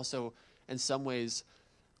think it also, in some ways,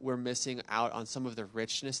 we're missing out on some of the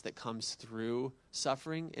richness that comes through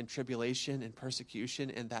suffering and tribulation and persecution,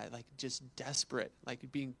 and that like just desperate,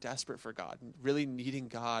 like being desperate for God, really needing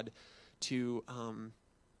God to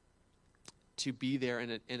be there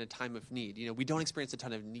in a time of need. You know, we don't experience a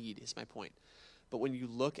ton of need, is my point. But when you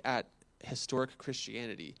look at historic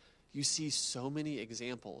Christianity, you see so many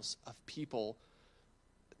examples of people,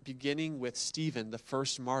 beginning with Stephen, the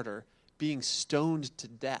first martyr, being stoned to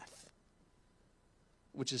death,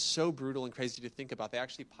 which is so brutal and crazy to think about. They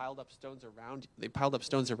actually piled up stones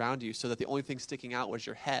around you so that the only thing sticking out was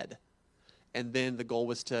your head. And then the goal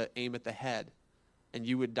was to aim at the head, and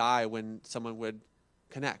you would die when someone would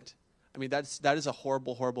connect. I mean, that is a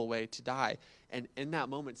horrible, horrible way to die. And in that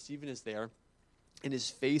moment, Stephen is there, and his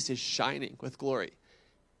face is shining with glory.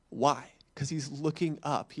 Why? Because he's looking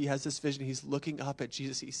up. He has this vision. He's looking up at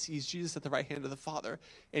Jesus. He sees Jesus at the right hand of the Father.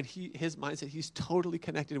 And his mindset, he's totally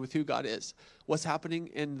connected with who God is. What's happening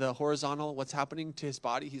in the horizontal, what's happening to his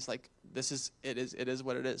body, he's like, it is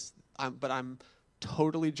what it is. But I'm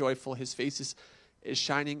totally joyful. His face is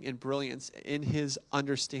shining in brilliance in his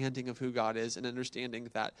understanding of who God is and understanding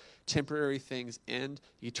that temporary things end,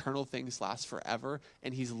 eternal things last forever,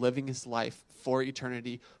 and he's living his life for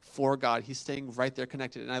eternity, for God. He's staying right there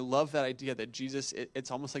connected. And I love that idea that Jesus,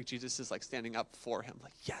 it's almost like Jesus is like standing up for him.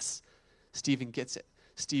 Like, yes, Stephen gets it.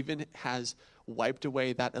 Stephen has wiped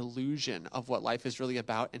away that illusion of what life is really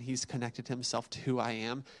about, and he's connected himself to who I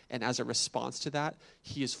am. And as a response to that,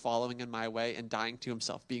 he is following in my way and dying to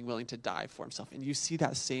himself, being willing to die for himself. And you see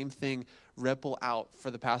that same thing ripple out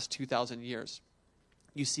for the past 2,000 years.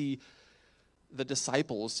 You see the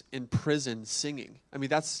disciples in prison singing. I mean,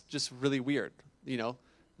 that's just really weird. You know,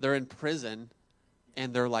 they're in prison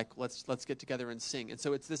and they're like, let's get together and sing. And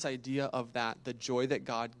so it's this idea of that the joy that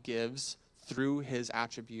God gives through his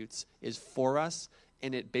attributes is for us,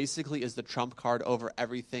 and it basically is the trump card over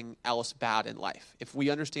everything else bad in life. If we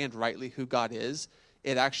understand rightly who God is,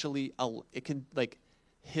 it can, like,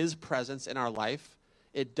 his presence in our life,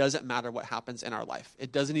 it doesn't matter what happens in our life.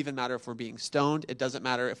 It doesn't even matter if we're being stoned. It doesn't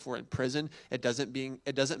matter if we're in prison. It doesn't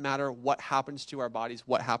matter what happens to our bodies,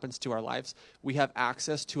 what happens to our lives. We have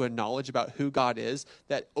access to a knowledge about who God is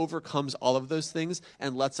that overcomes all of those things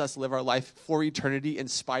and lets us live our life for eternity in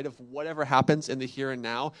spite of whatever happens in the here and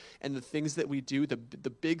now. And the things that we do, the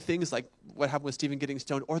big things like what happened with Stephen getting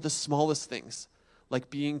stoned, or the smallest things, like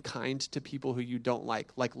being kind to people who you don't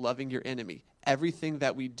like loving your enemy. Everything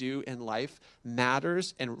that we do in life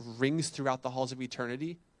matters and rings throughout the halls of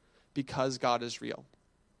eternity because God is real.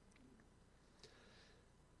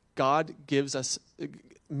 God gives us,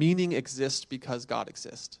 meaning exists because God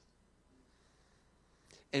exists.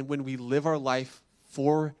 And when we live our life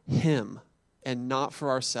for him and not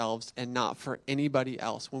for ourselves and not for anybody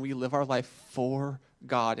else, when we live our life for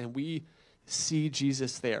God and we see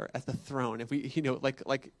Jesus there at the throne, if we,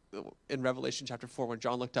 like in Revelation chapter 4, when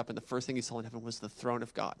John looked up and the first thing he saw in heaven was the throne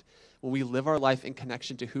of God. When we live our life in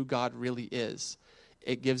connection to who God really is,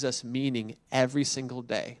 it gives us meaning every single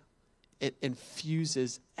day. It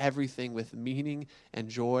infuses everything with meaning and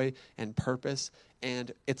joy and purpose.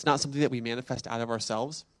 And it's not something that we manifest out of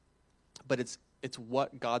ourselves, but it's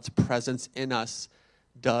what God's presence in us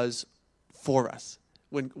does for us.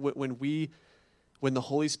 When the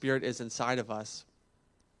Holy Spirit is inside of us,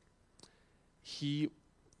 he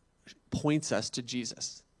points us to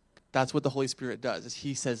Jesus. That's what the Holy Spirit does, is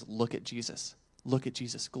he says, look at Jesus. Look at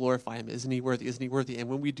Jesus. Glorify him. Isn't he worthy? Isn't he worthy? And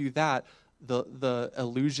when we do that, the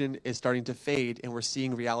illusion is starting to fade, and we're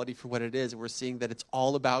seeing reality for what it is, and we're seeing that it's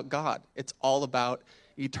all about God. It's all about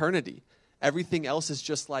eternity. Everything else is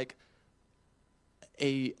just like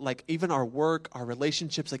even our work, our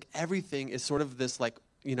relationships, like everything is sort of this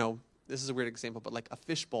this is a weird example, but like a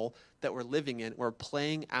fishbowl that we're living in. We're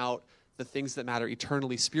playing out the things that matter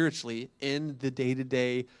eternally, spiritually, in the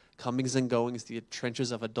day-to-day comings and goings, the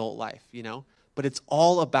trenches of adult life, But it's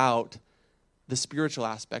all about the spiritual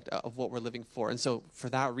aspect of what we're living for. And so for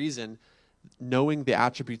that reason, knowing the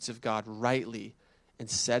attributes of God rightly and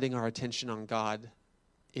setting our attention on God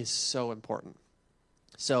is so important.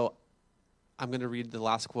 So I'm going to read the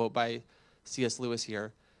last quote by C.S. Lewis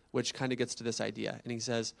here, which kind of gets to this idea. And he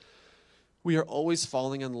says, "We are always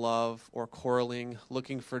falling in love or quarreling,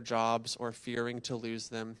 looking for jobs or fearing to lose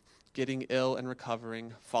them, getting ill and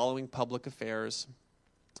recovering, following public affairs.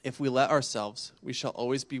 If we let ourselves, we shall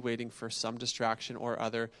always be waiting for some distraction or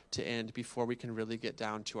other to end before we can really get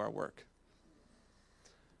down to our work."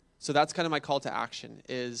 So that's kind of my call to action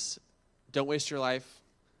is don't waste your life,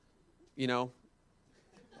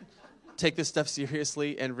 take this stuff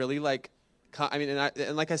seriously and really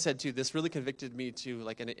and like I said too, this really convicted me too,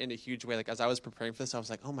 like in a huge way. Like as I was preparing for this, I was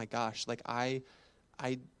like, oh my gosh, like I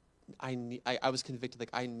was convicted,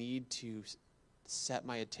 like I need to set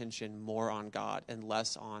my attention more on God and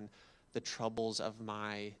less on the troubles of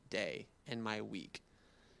my day and my week.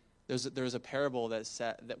 There's a parable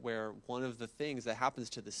that where one of the things that happens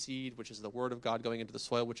to the seed, which is the word of God going into the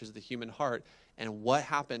soil, which is the human heart, and what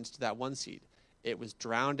happens to that one seed? It was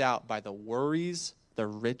drowned out by the worries, the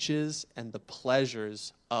riches, and the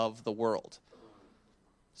pleasures of the world.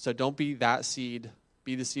 So don't be that seed.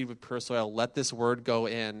 Be the seed with pure soil. Let this word go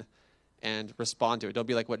in and respond to it. Don't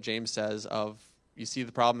be like what James says of you see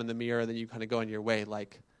the problem in the mirror and then you kind of go on your way.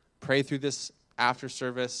 Like pray through this after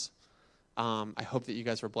service. I hope that you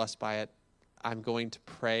guys were blessed by it. I'm going to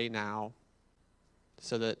pray now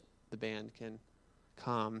so that the band can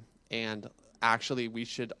come. And actually, we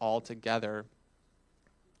should all together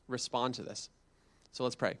respond to this. So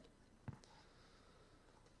let's pray.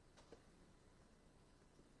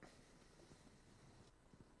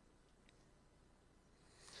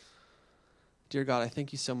 Dear God, I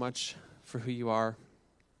thank you so much for who you are.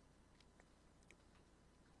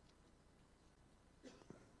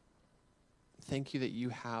 thank you that you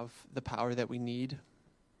have the power that we need,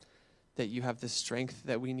 that you have the strength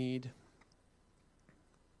that we need,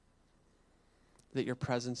 that your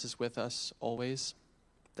presence is with us always,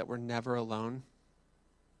 that we're never alone.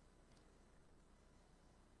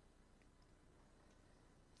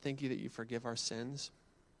 Thank you that you forgive our sins.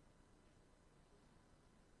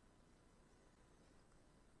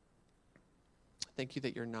 Thank you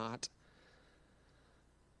that you're not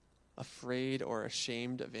afraid or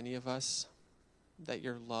ashamed of any of us, that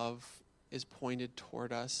your love is pointed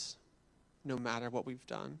toward us no matter what we've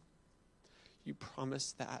done. You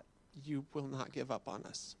promise that you will not give up on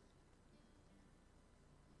us.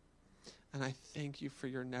 And I thank you for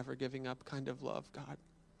your never giving up kind of love, God.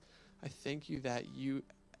 I thank you that you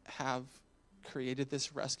have created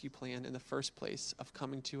this rescue plan in the first place of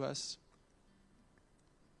coming to us,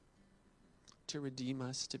 to redeem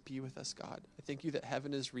us, to be with us, God. I thank you that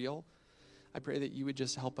heaven is real. I pray that you would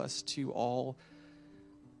just help us to all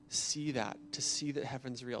see that, to see that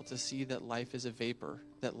heaven's real, to see that life is a vapor,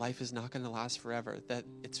 that life is not going to last forever, that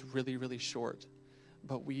it's really, really short,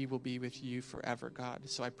 but we will be with you forever, God.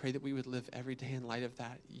 So I pray that we would live every day in light of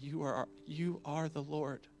that. You are the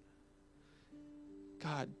Lord.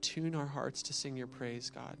 God, tune our hearts to sing your praise,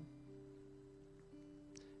 God.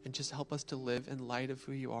 And just help us to live in light of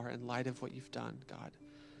who you are, in light of what you've done, God.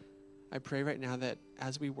 I pray right now that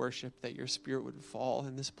as we worship, that your spirit would fall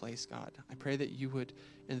in this place, God. I pray that you would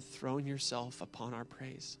enthrone yourself upon our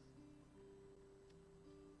praise.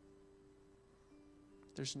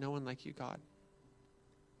 There's no one like you, God.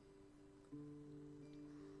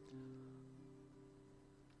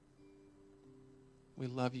 We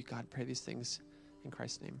love you, God. Pray these things in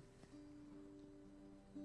Christ's name.